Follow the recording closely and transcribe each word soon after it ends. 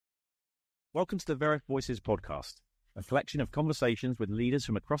Welcome to the Veriff Voices podcast, a collection of conversations with leaders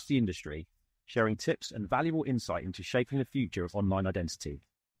from across the industry, sharing tips and valuable insight into shaping the future of online identity.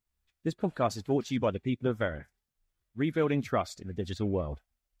 This podcast is brought to you by the people of Veriff, rebuilding trust in the digital world.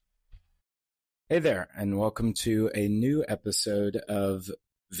 Hey there, and welcome to a new episode of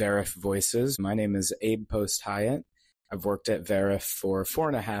Veriff Voices. My name is Abe Post-Hyatt. I've worked at Veriff for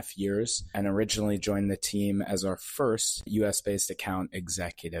 4.5 years and originally joined the team as our first US-based account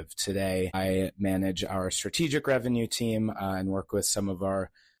executive. Today, I manage our strategic revenue team and work with some of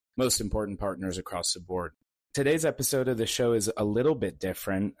our most important partners across the board. Today's episode of the show is a little bit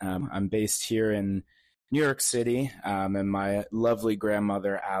different. I'm based here in New York City, and my lovely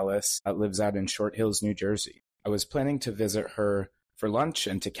grandmother, Alice, lives out in Short Hills, New Jersey. I was planning to visit her for lunch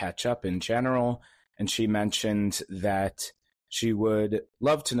and to catch up in general, and she mentioned that she would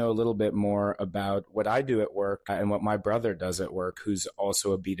love to know a little bit more about what I do at work and what my brother does at work, who's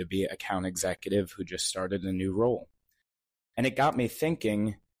also a B2B account executive who just started a new role. And it got me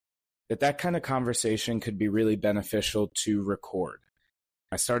thinking that kind of conversation could be really beneficial to record.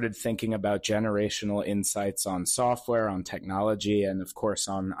 I started thinking about generational insights on software, on technology, and of course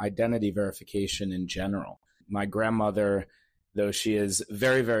on identity verification in general. My grandmother, though she is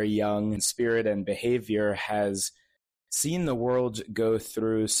very, very young in spirit and behavior, has seen the world go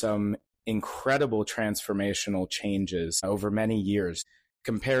through some incredible transformational changes over many years.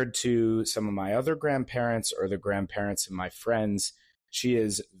 Compared to some of my other grandparents or the grandparents of my friends, she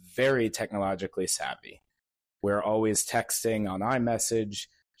is very technologically savvy. We're always texting on iMessage.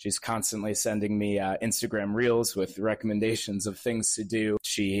 She's constantly sending me Instagram Reels with recommendations of things to do.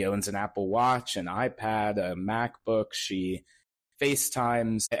 She owns an Apple Watch, an iPad, a MacBook. She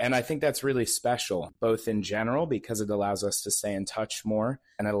FaceTimes. And I think that's really special, both in general, because it allows us to stay in touch more,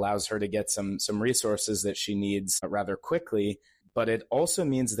 and it allows her to get some resources that she needs rather quickly. But it also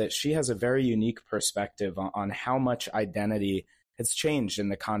means that she has a very unique perspective on how much identity has changed in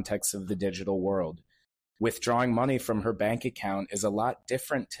the context of the digital world. Withdrawing money from her bank account is a lot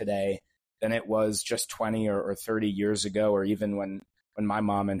different today than it was just 20 or 30 years ago, or even when my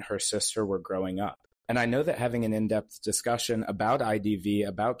mom and her sister were growing up. And I know that having an in-depth discussion about IDV,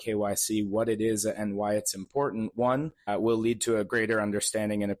 about KYC, what it is and why it's important, one, will lead to a greater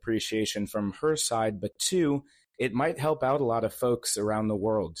understanding and appreciation from her side, but two, it might help out a lot of folks around the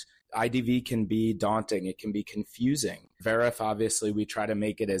world. IDV can be daunting. It can be confusing. Veriff, obviously, we try to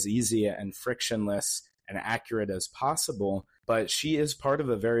make it as easy and frictionless and accurate as possible, but she is part of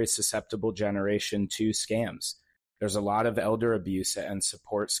a very susceptible generation to scams. There's a lot of elder abuse and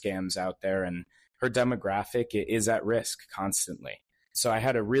support scams out there, and her demographic is at risk constantly. So I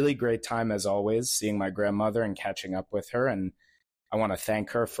had a really great time, as always, seeing my grandmother and catching up with her, and I want to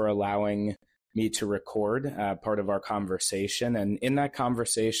thank her for allowing me to record part of our conversation. And in that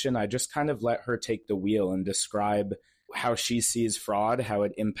conversation, I just kind of let her take the wheel and describe how she sees fraud, how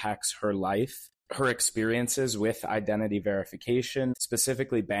it impacts her life, her experiences with identity verification,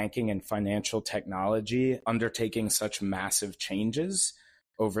 specifically banking and financial technology, undertaking such massive changes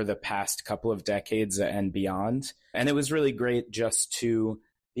over the past couple of decades and beyond. And it was really great just to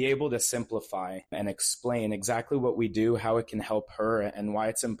be able to simplify and explain exactly what we do, how it can help her, and why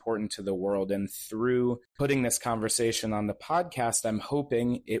it's important to the world. And through putting this conversation on the podcast, I'm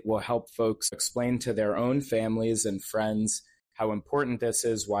hoping it will help folks explain to their own families and friends how important this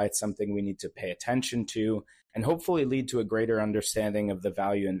is, why it's something we need to pay attention to, and hopefully lead to a greater understanding of the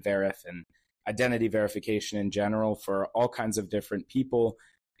value in Veriff and identity verification in general for all kinds of different people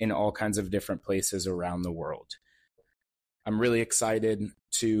in all kinds of different places around the world. I'm really excited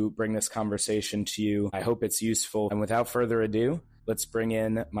to bring this conversation to you. I hope it's useful. And without further ado, let's bring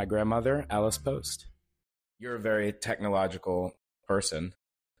in my grandmother, Alice Post. You're a very technological person.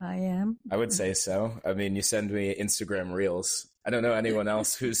 I am. I would say so. I mean, you send me Instagram Reels. I don't know anyone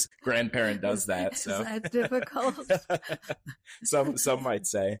else whose grandparent does that. So is that difficult? Some might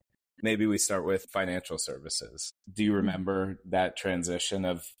say. Maybe we start with financial services. Do you remember that transition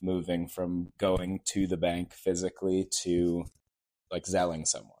of moving from going to the bank physically to like Zelling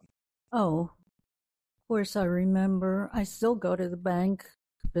someone? Oh, of course I remember. I still go to the bank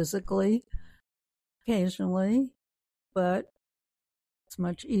physically, occasionally, but it's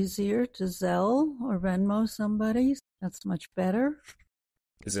much easier to Zelle or Venmo somebody. That's much better.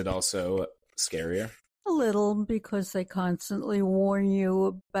 Is it also scarier? A little, because they constantly warn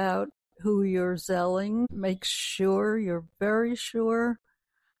you about who you're Zelling. Make sure you're very sure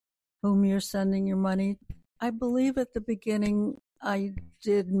whom you're sending your money. I believe at the beginning I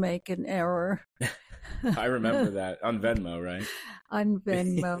did make an error. I remember that. On Venmo, right? On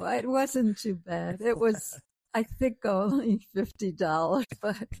Venmo. It wasn't too bad. It was, I think, only $50,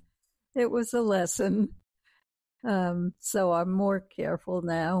 but It was a lesson. So I'm more careful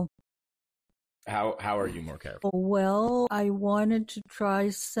now. How are you more careful? Well, I wanted to try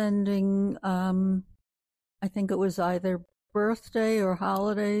sending, I think it was either birthday or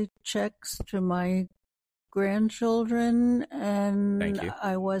holiday checks to my grandchildren, and Thank you.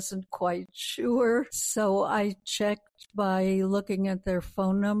 I wasn't quite sure. So I checked by looking at their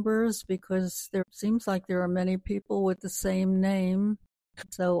phone numbers because there seems like there are many people with the same name.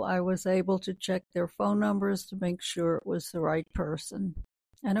 So I was able to check their phone numbers to make sure it was the right person.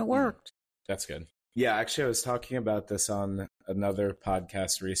 And it worked. That's good. Yeah, actually, I was talking about this on another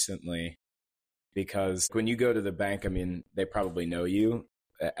podcast recently because when you go to the bank, I mean, they probably know you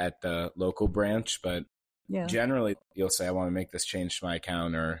at the local branch, but generally you'll say, I want to make this change to my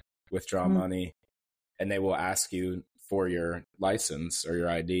account or withdraw money. And they will ask you for your license or your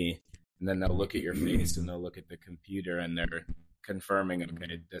ID. And then they'll look at your face and they'll look at the computer and they're confirming,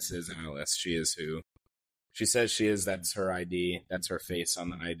 okay, this is Alice. She is who she says she is. That's her ID. That's her face on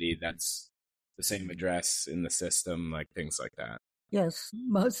the ID. That's the same address in the system, like things like that. Yes,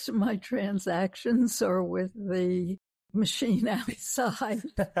 most of my transactions are with the machine outside.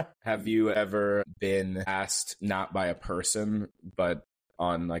 Have you ever been asked, not by a person, but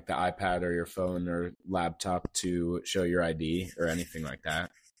on like the iPad or your phone or laptop, to show your ID or anything like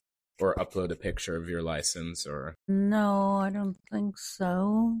that? Or upload a picture of your license? Or No, I don't think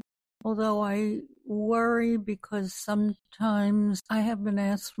so. Although I worry because sometimes I have been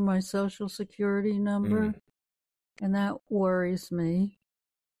asked for my social security number, and that worries me.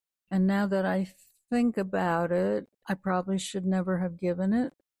 And now that I think about it, I probably should never have given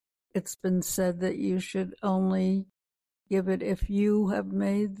it. It's been said that you should only give it if you have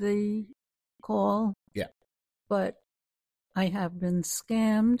made the call. Yeah. But I have been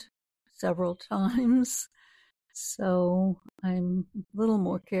scammed several times. So I'm a little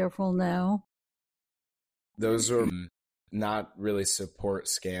more careful now. Those are not really support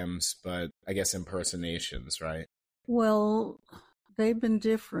scams, but I guess impersonations, right? Well, they've been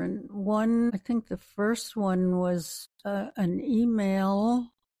different. One, I think the first one was an email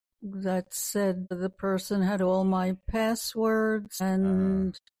that said the person had all my passwords,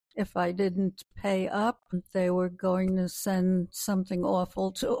 and if I didn't pay up, they were going to send something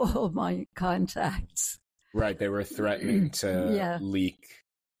awful to all my contacts. Right, they were threatening to leak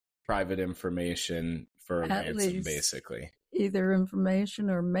private information for a ransom, basically. Either information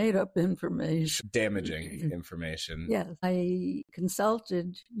or made-up information. Damaging information. Yes, I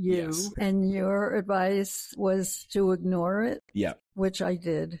consulted you, and your advice was to ignore it. Yeah. Which I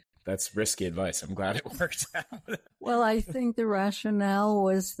did. That's risky advice. I'm glad it worked out. Well, I think the rationale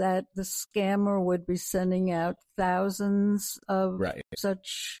was that the scammer would be sending out thousands of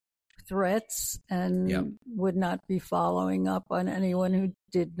such threats and would not be following up on anyone who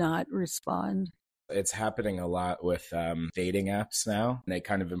did not respond. It's happening a lot with dating apps now. They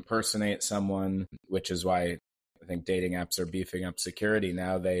kind of impersonate someone, which is why I think dating apps are beefing up security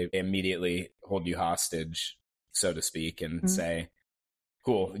now. They immediately hold you hostage, so to speak, and say,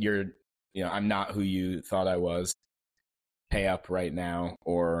 cool, I'm not who you thought I was. Pay up right now,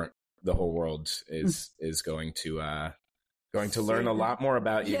 or the whole world is going to learn a lot more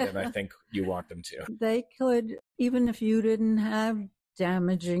about you than I think you want them to. They could, even if you didn't have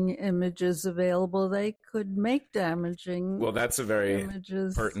damaging images available, they could make damaging. Well, that's a very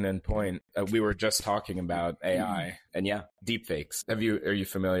pertinent point. We were just talking about AI and deepfakes. Are you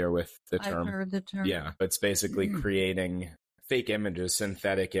familiar with the term? I've heard the term. Yeah, it's basically creating fake images,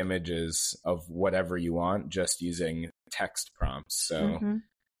 synthetic images of whatever you want, just using text prompts. So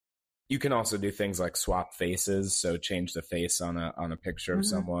you can also do things like swap faces, so change the face on a picture of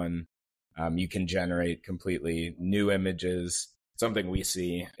someone. You can generate completely new images, something we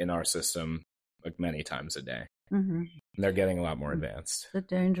see in our system like many times a day. They're getting a lot more advanced. It's a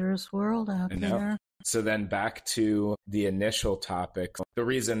dangerous world out there. So then back to the initial topic. The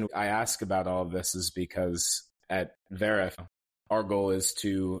reason I ask about all of this is because at Veriff, our goal is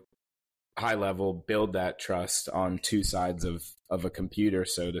to high level build that trust on two sides of a computer,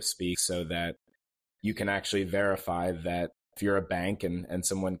 so to speak, so that you can actually verify that if you're a bank and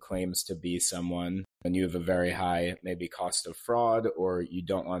someone claims to be someone and you have a very high maybe cost of fraud, or you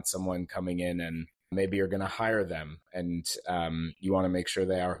don't want someone coming in and maybe you're going to hire them and you want to make sure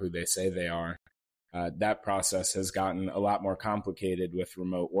they are who they say they are. That process has gotten a lot more complicated with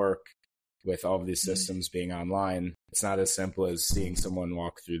remote work, with all of these systems being online. It's not as simple as seeing someone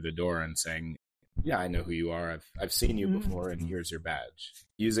walk through the door and saying, yeah, I know who you are. I've seen you before, and here's your badge.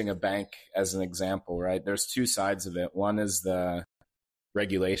 Using a bank as an example, right? There's two sides of it. One is the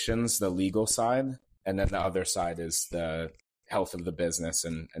regulations, the legal side, and then the other side is the health of the business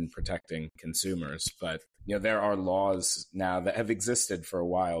and protecting consumers. But, there are laws now that have existed for a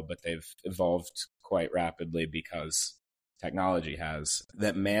while, but they've evolved quite rapidly because technology has,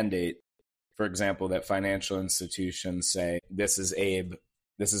 that mandate, for example, that financial institutions say, this is Abe,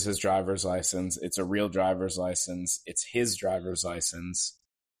 this is his driver's license, it's a real driver's license, it's his driver's license,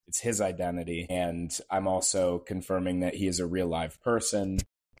 it's his identity. And I'm also confirming that he is a real live person,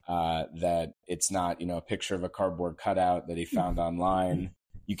 that it's not, a picture of a cardboard cutout that he found online.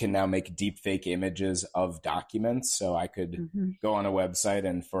 You can now make deep fake images of documents. So I could go on a website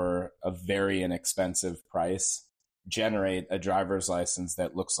and for a very inexpensive price, generate a driver's license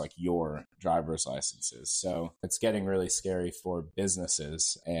that looks like your driver's licenses. So it's getting really scary for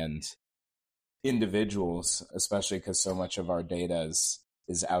businesses and individuals, especially because so much of our data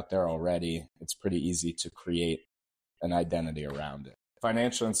is out there already. It's pretty easy to create an identity around it.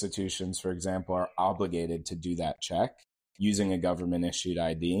 Financial institutions, for example, are obligated to do that check using a government-issued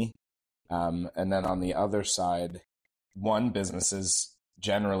ID. And then on the other side, businesses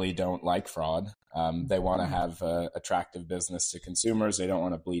generally don't like fraud. They want to have an attractive business to consumers. They don't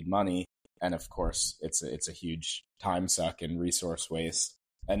want to bleed money. And of course, it's a huge time suck and resource waste.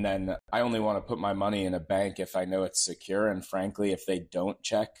 And then I only want to put my money in a bank if I know it's secure. And frankly, if they don't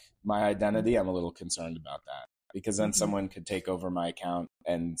check my identity, I'm a little concerned about that, because then someone could take over my account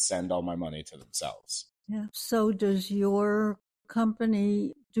and send all my money to themselves. Yeah. So does your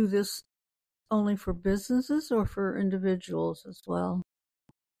company do this only for businesses or for individuals as well?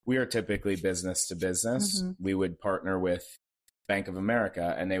 We are typically business to business. We would partner with Bank of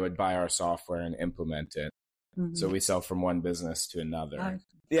America and they would buy our software and implement it. So we sell from one business to another.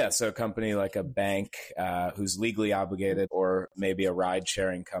 Yeah, so a company like a bank who's legally obligated, or maybe a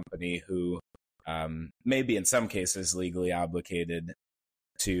ride-sharing company who maybe in some cases legally obligated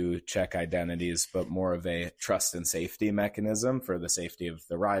to check identities, but more of a trust and safety mechanism for the safety of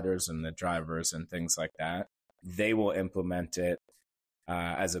the riders and the drivers and things like that. They will implement it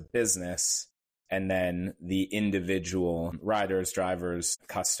as a business, and then the individual riders, drivers,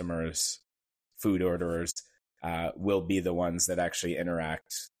 customers, food orderers will be the ones that actually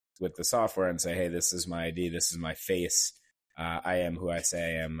interact with the software and say, hey, this is my ID, this is my face, I am who I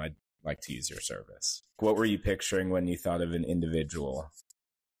say I am, I'd like to use your service. What were you picturing when you thought of an individual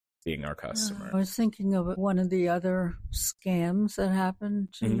being our customer? I was thinking of one of the other scams that happened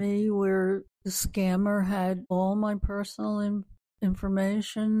to me, where the scammer had all my personal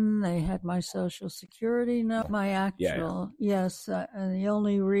information. They had my social security, not my actual. Yes. And the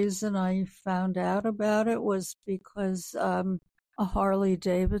only reason I found out about it was because a Harley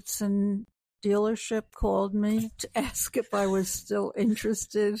Davidson dealership called me to ask if I was still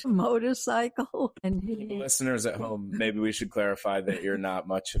interested in a motorcycle. And listeners at home, maybe we should clarify that you're not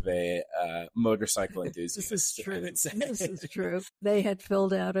much of a motorcycle enthusiast. This is true. This is true. They had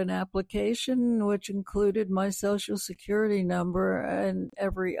filled out an application which included my social security number and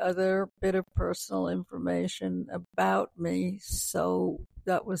every other bit of personal information about me. So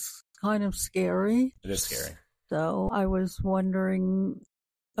that was kind of scary. It is scary. So I was wondering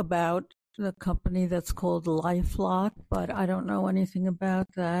about the company that's called LifeLock, but I don't know anything about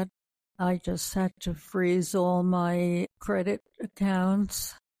that. I just had to freeze all my credit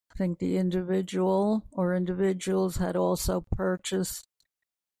accounts. I think the individual or individuals had also purchased,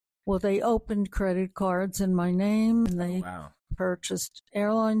 well, they opened credit cards in my name, and they purchased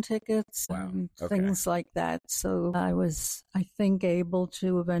airline tickets and things like that. So I was, I think, able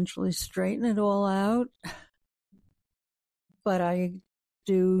to eventually straighten it all out. But I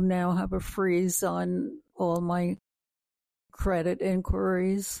do now have a freeze on all my credit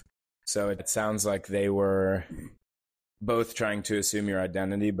inquiries. So it sounds like they were both trying to assume your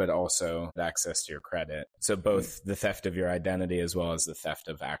identity, but also access to your credit. So both the theft of your identity as well as the theft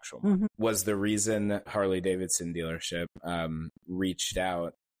of actual money. Was the reason Harley-Davidson dealership reached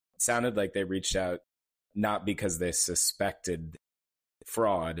out, it sounded like they reached out not because they suspected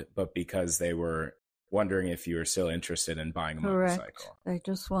fraud, but because they were wondering if you were still interested in buying a motorcycle. They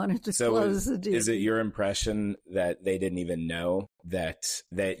just wanted to close the deal. Is it your impression that they didn't even know that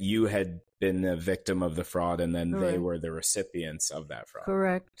you had been a victim of the fraud, and then they were the recipients of that fraud?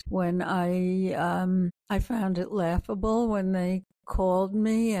 Correct. When I found it laughable when they called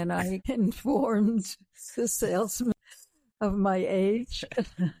me and I informed the salesman of my age.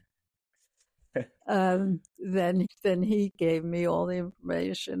 Then he gave me all the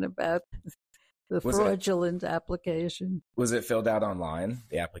information about the fraudulent application. Was it filled out online,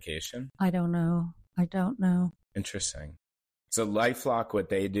 the application? I don't know. Interesting. So LifeLock, what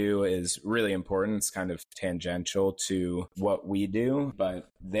they do is really important. It's kind of tangential to what we do, but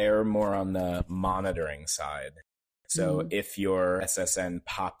they're more on the monitoring side. So if your SSN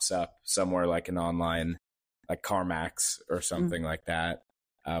pops up somewhere like an online, like CarMax or something like that,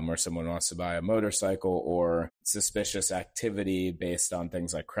 where someone wants to buy a motorcycle, or suspicious activity based on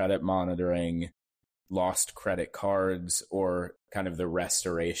things like credit monitoring, lost credit cards, or kind of the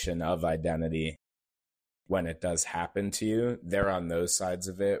restoration of identity when it does happen to you, they're on those sides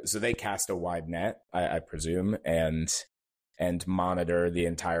of it. So they cast a wide net, I presume, and monitor the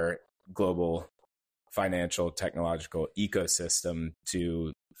entire global financial technological ecosystem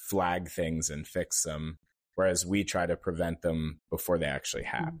to flag things and fix them, whereas we try to prevent them before they actually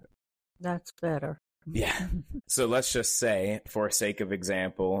happen. That's better. Yeah. So let's just say, for sake of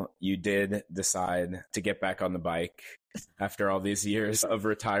example, you did decide to get back on the bike after all these years of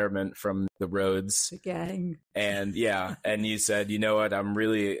retirement from the roads. The gang. And and you said, you know what,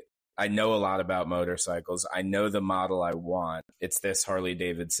 I know a lot about motorcycles. I know the model I want. It's this Harley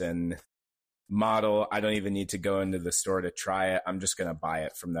Davidson model. I don't even need to go into the store to try it. I'm just going to buy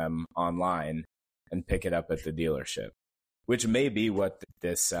it from them online and pick it up at the dealership, which may be what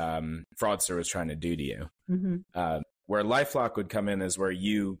this fraudster was trying to do to you. Where LifeLock would come in is where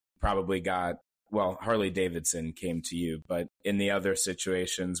you probably got, well, Harley Davidson came to you, but in the other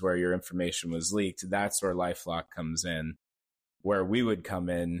situations where your information was leaked, that's where LifeLock comes in. Where we would come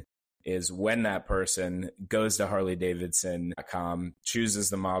in is when that person goes to HarleyDavidson.com, chooses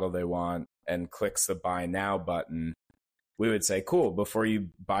the model they want, and clicks the buy now button. We would say, cool, before you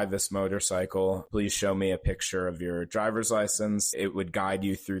buy this motorcycle, please show me a picture of your driver's license. It would guide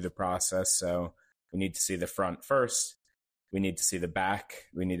you through the process. So we need to see the front first. We need to see the back.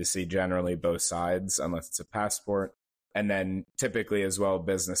 We need to see generally both sides, unless it's a passport. And then typically as well,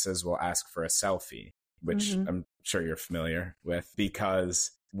 businesses will ask for a selfie, which I'm sure you're familiar with,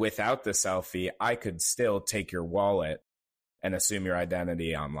 because without the selfie, I could still take your wallet and assume your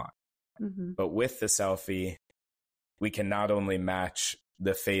identity online. But with the selfie, we can not only match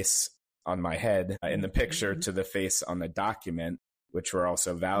the face on my head in the picture to the face on the document, which we're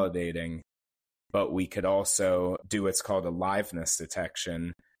also validating, but we could also do what's called a liveness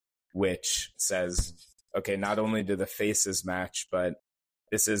detection, which says, okay, not only do the faces match, but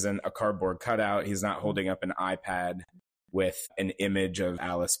this isn't a cardboard cutout. He's not holding up an iPad with an image of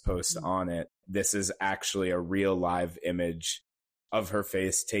Alice Post on it. This is actually a real live image of her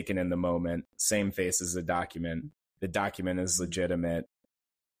face taken in the moment, same face as the document. The document is legitimate.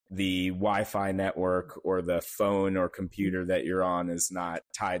 The Wi-Fi network or the phone or computer that you're on is not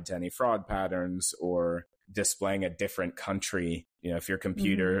tied to any fraud patterns or displaying a different country. You know, if your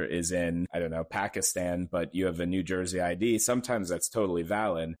computer is in, I don't know, Pakistan, but you have a New Jersey ID, sometimes that's totally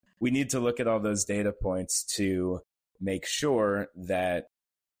valid. We need to look at all those data points to make sure that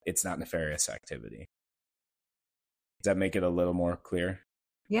it's not nefarious activity. Does that make it a little more clear?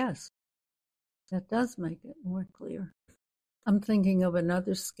 Yes, that does make it more clear. I'm thinking of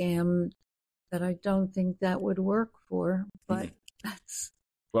another scam that I don't think that would work for, but that's...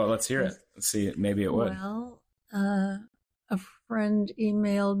 Well, let's hear it. Let's see. Maybe it would. Well, a friend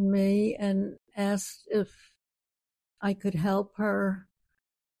emailed me and asked if I could help her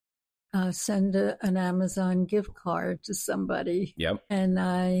send an Amazon gift card to somebody. Yep. And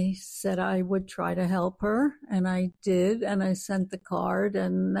I said I would try to help her, and I did, and I sent the card,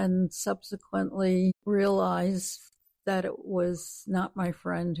 and then subsequently realized that it was not my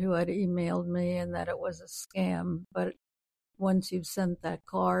friend who had emailed me and that it was a scam. But once you've sent that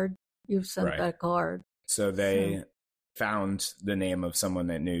card, you've sent that card. So they found the name of someone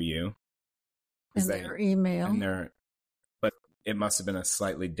that knew you. And their email. But it must have been a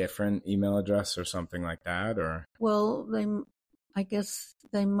slightly different email address or something like that, or? Well, I guess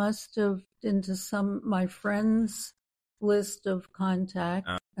they must have into my friend's list of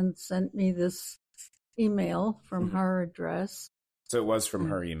contacts and sent me this email from her address. So it was from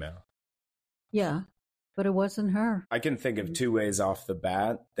her email. Yeah, but it wasn't her. I can think of two ways off the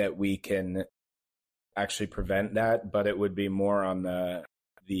bat that we can actually prevent that, but it would be more on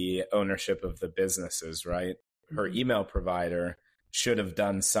the ownership of the businesses, right? Her email provider should have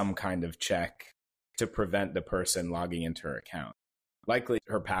done some kind of check to prevent the person logging into her account. Likely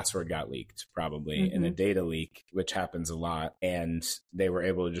her password got leaked, probably in a data leak, which happens a lot. And they were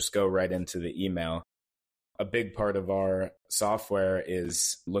able to just go right into the email. A big part of our software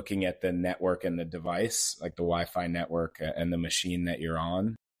is looking at the network and the device, like the Wi-Fi network and the machine that you're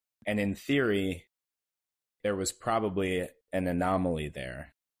on. And in theory, there was probably an anomaly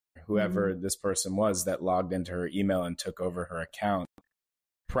there. Whoever this person was that logged into her email and took over her account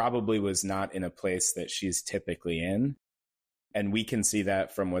probably was not in a place that she's typically in. And we can see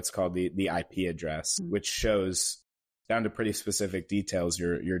that from what's called the IP address, which shows down to pretty specific details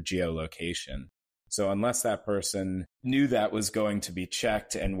your geolocation. So unless that person knew that was going to be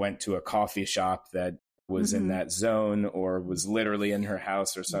checked and went to a coffee shop that was in that zone or was literally in her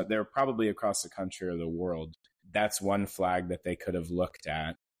house or so, they're probably across the country or the world. That's one flag that they could have looked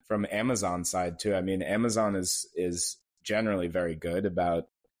at. From Amazon side too, I mean, Amazon is generally very good about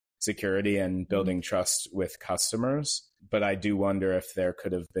security and building trust with customers. But I do wonder if there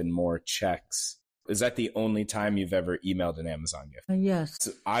could have been more checks. Is that the only time you've ever emailed an Amazon gift? Yes.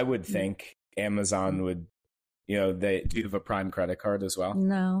 So I would think Amazon would, do you have a Prime credit card as well?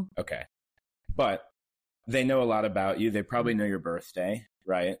 No. Okay. But they know a lot about you. They probably know your birthday,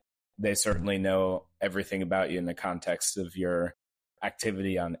 right? They certainly know everything about you in the context of your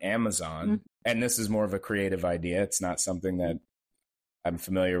activity on Amazon. And this is more of a creative idea. It's not something that I'm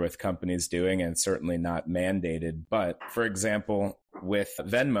familiar with companies doing, and certainly not mandated. But for example, with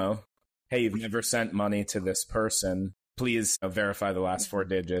Venmo, hey, you've never sent money to this person. Please verify the last 4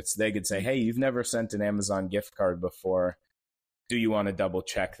 digits. They could say, hey, you've never sent an Amazon gift card before. Do you want to double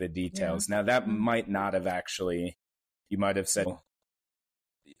check the details? Now, that might not have actually, you might have said,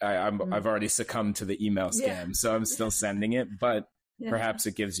 I've already succumbed to the email scam, so I'm still sending it. But perhaps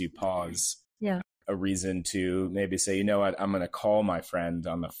it gives you pause. A reason to maybe say, you know what, I'm going to call my friend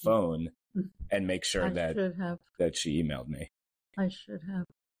on the phone and make sure that she emailed me. I should have,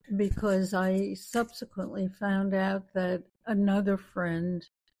 because I subsequently found out that another friend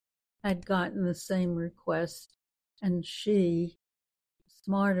had gotten the same request, and she,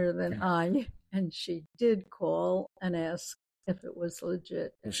 smarter than I, and she did call and ask if it was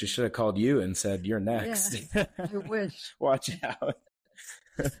legit. Well, she should have called you and said, you're next. Yeah, I wish. Watch out.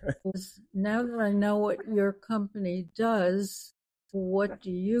 Now that I know what your company does, what do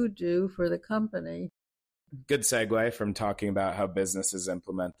you do for the company? Good segue from talking about how businesses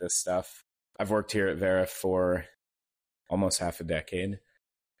implement this stuff. I've worked here at Veriff for almost half a decade.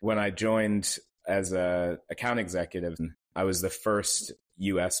 When I joined as an account executive, I was the first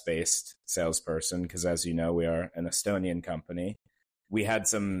US-based salesperson because, as you know, we are an Estonian company. We had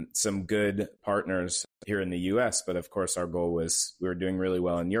some good partners here in the US, but of course our goal was we were doing really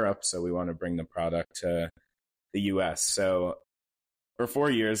well in Europe, so we want to bring the product to the US. So for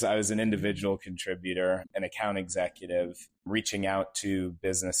 4 years, I was an individual contributor, an account executive, reaching out to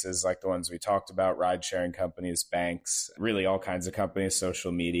businesses like the ones we talked about, ride-sharing companies, banks, really all kinds of companies,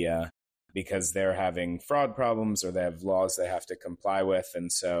 social media, because they're having fraud problems or they have laws they have to comply with.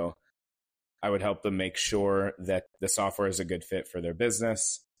 And so I would help them make sure that the software is a good fit for their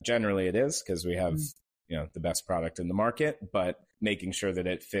business. Generally it is, because we have the best product in the market, but making sure that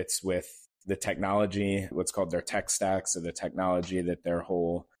it fits with the technology, what's called their tech stack, so the technology that their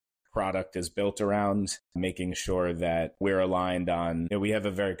whole product is built around, making sure that we're aligned on, we have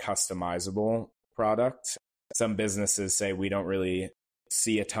a very customizable product. Some businesses say we don't really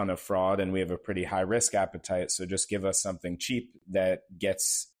see a ton of fraud and we have a pretty high risk appetite, so just give us something cheap that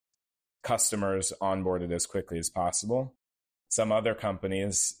gets customers onboarded as quickly as possible. Some other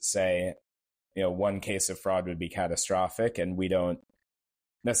companies say, one case of fraud would be catastrophic, and we don't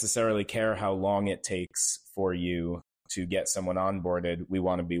necessarily care how long it takes for you to get someone onboarded. We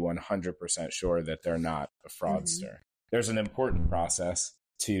want to be 100% sure that they're not a fraudster. There's an important process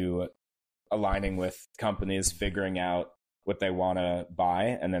to aligning with companies, figuring out what they want to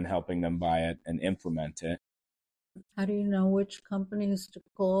buy, and then helping them buy it and implement it. How do you know which companies to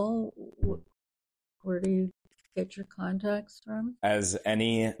call? Where do you get your contacts from? As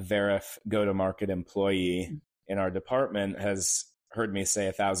any Veriff go-to-market employee in our department has heard me say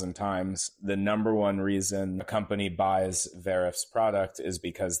 1,000 times, the number one reason a company buys Veriff's product is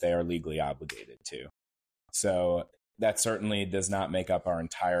because they are legally obligated to. So that certainly does not make up our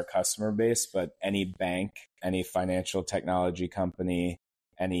entire customer base, but any bank, any financial technology company,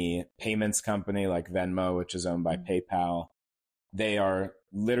 any payments company like Venmo, which is owned by PayPal, they are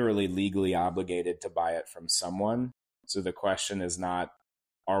literally legally obligated to buy it from someone. So the question is not,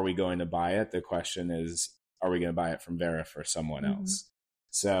 are we going to buy it? The question is, are we going to buy it from Veriff or someone else?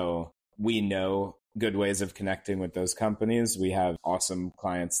 So we know good ways of connecting with those companies. We have awesome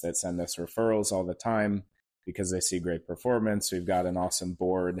clients that send us referrals all the time because they see great performance. We've got an awesome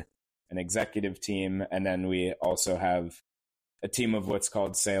board, an executive team, and then we also have a team of what's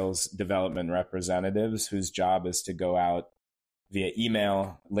called sales development representatives whose job is to go out via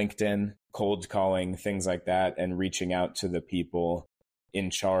email, LinkedIn, cold calling, things like that, and reaching out to the people in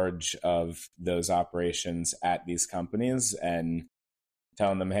charge of those operations at these companies and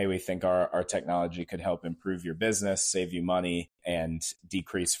telling them, hey, we think our technology could help improve your business, save you money, and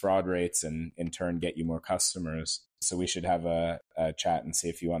decrease fraud rates, and in turn get you more customers. So we should have a chat and see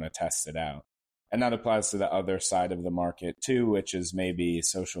if you want to test it out. And that applies to the other side of the market too, which is maybe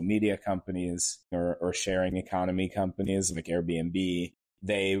social media companies or sharing economy companies like Airbnb.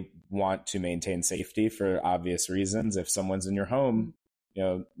 They want to maintain safety for obvious reasons. If someone's in your home,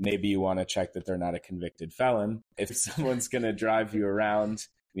 maybe you want to check that they're not a convicted felon. If someone's going to drive you around,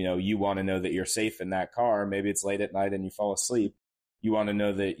 you want to know that you're safe in that car. Maybe it's late at night and you fall asleep. You want to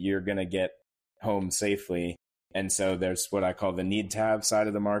know that you're going to get home safely. And so there's what I call the need to have side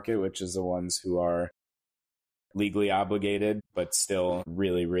of the market, which is the ones who are legally obligated, but still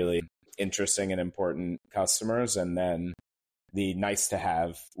really, really interesting and important customers. And then the nice to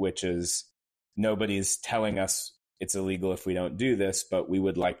have, which is nobody's telling us it's illegal if we don't do this, but we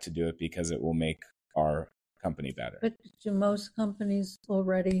would like to do it because it will make our company better. But do most companies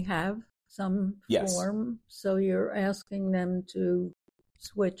already have some form? So you're asking them to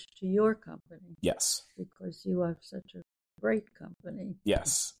switch to your company? Yes. Because you have such a great company.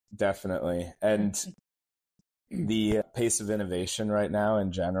 Yes, definitely. And the pace of innovation right now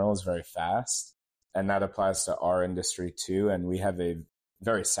in general is very fast. And that applies to our industry too. And we have a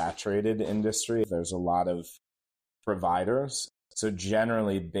very saturated industry. There's a lot of providers. So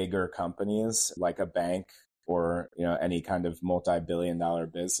generally bigger companies like a bank or any kind of multi-billion-dollar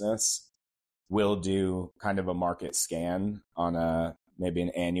business will do kind of a market scan on maybe an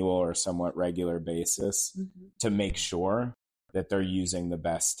annual or somewhat regular basis to make sure that they're using the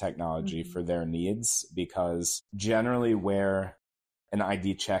best technology for their needs, because generally where an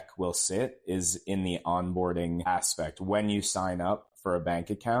ID check will sit is in the onboarding aspect. When you sign up for a bank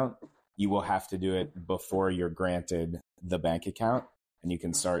account, you will have to do it before you're granted the bank account and you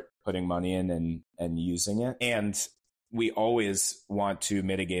can start putting money in and using it. And we always want to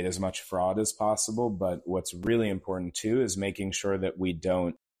mitigate as much fraud as possible. But what's really important too is making sure that we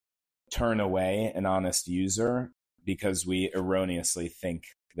don't turn away an honest user because we erroneously think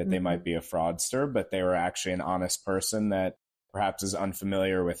that they might be a fraudster, but they were actually an honest person that perhaps is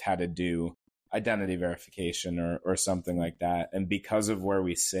unfamiliar with how to do identity verification or something like that. And because of where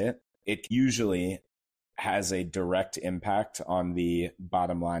we sit, it usually has a direct impact on the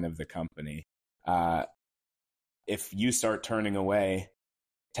bottom line of the company. If you start turning away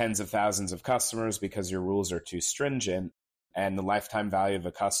tens of thousands of customers because your rules are too stringent and the lifetime value of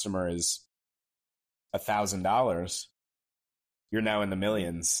a customer is $1,000, you're now in the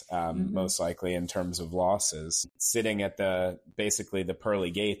millions, most likely in terms of losses. Sitting at basically the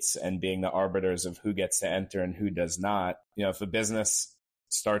pearly gates and being the arbiters of who gets to enter and who does not. If a business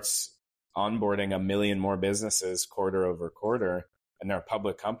starts onboarding 1 million more businesses quarter over quarter and they're a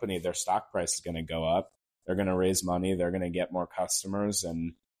public company, their stock price is going to go up. They're going to raise money. They're going to get more customers.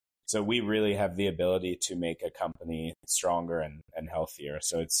 And so we really have the ability to make a company stronger and healthier.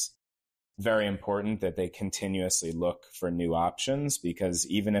 So it's very important that they continuously look for new options, because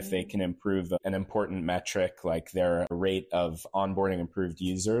even if they can improve an important metric like their rate of onboarding improved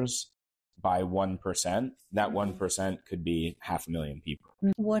users by 1%, that 1% could be 500,000 people.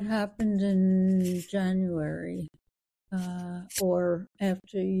 What happened in January? Or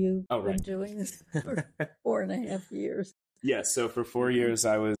after you've been doing this for 4.5 years? Yes. So for 4 years,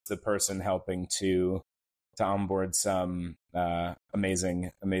 I was the person helping to onboard some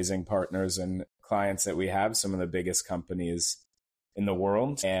amazing partners and clients that we have, some of the biggest companies in the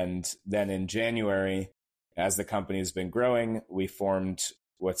world. And then in January, as the company has been growing, we formed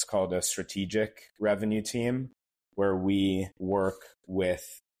what's called a strategic revenue team, where we work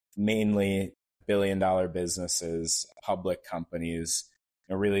with mainly billion-dollar businesses, public companies,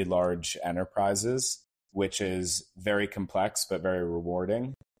 really large enterprises, which is very complex but very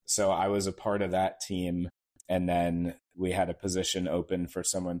rewarding. So I was a part of that team, and then we had a position open for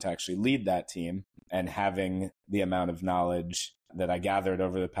someone to actually lead that team. And having the amount of knowledge that I gathered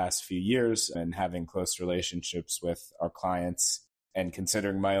over the past few years and having close relationships with our clients and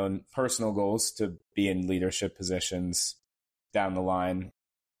considering my own personal goals to be in leadership positions down the line,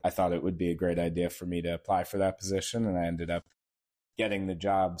 I thought it would be a great idea for me to apply for that position, and I ended up getting the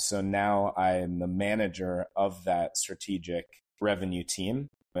job. So now I am the manager of that strategic revenue team.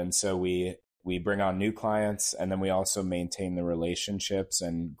 And so we bring on new clients, and then we also maintain the relationships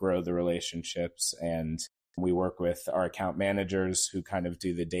and grow the relationships. And we work with our account managers who kind of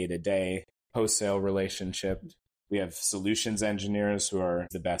do the day-to-day post-sale relationship. We have solutions engineers who are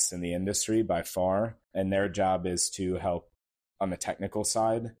the best in the industry by far, and their job is to help on the technical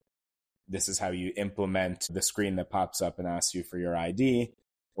side. This is how you implement the screen that pops up and asks you for your ID,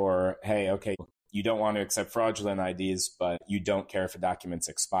 or, hey, okay, you don't want to accept fraudulent IDs, but you don't care if a document's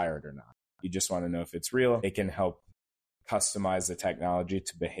expired or not. You just want to know if it's real. They can help customize the technology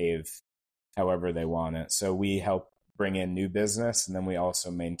to behave however they want it. So we help bring in new business, and then we also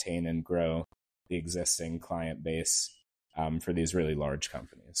maintain and grow the existing client base for these really large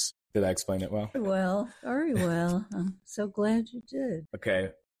companies. Did I explain it well? Very well. I'm so glad you did.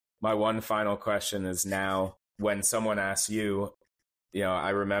 Okay. My one final question is now, when someone asks you, I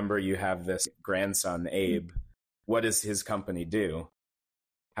remember you have this grandson, Abe. What does his company do?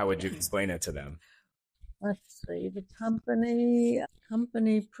 How would you explain it to them? Let's see. The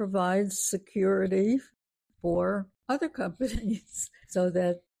company provides security for other companies so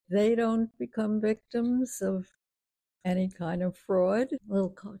that they don't become victims of any kind of fraud. A little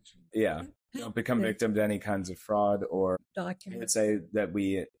coaching. Yeah. Don't become victim to any kinds of fraud, or Documents. I would say that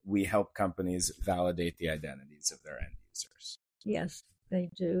we help companies validate the identities of their end users. Yes, they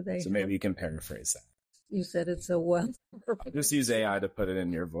do. So maybe you can paraphrase that. You said it so well. I'll just use AI to put it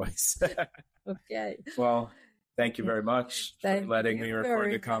in your voice. Okay. Well, thank you very much for letting me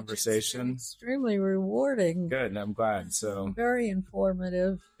record the conversation. It's extremely rewarding. Good. I'm glad. So very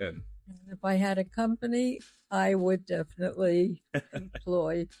informative. Good. And if I had a company, I would definitely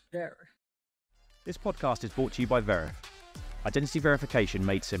employ Veriff. This podcast is brought to you by Veriff. Identity verification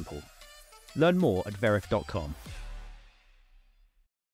made simple. Learn more at veriff.com.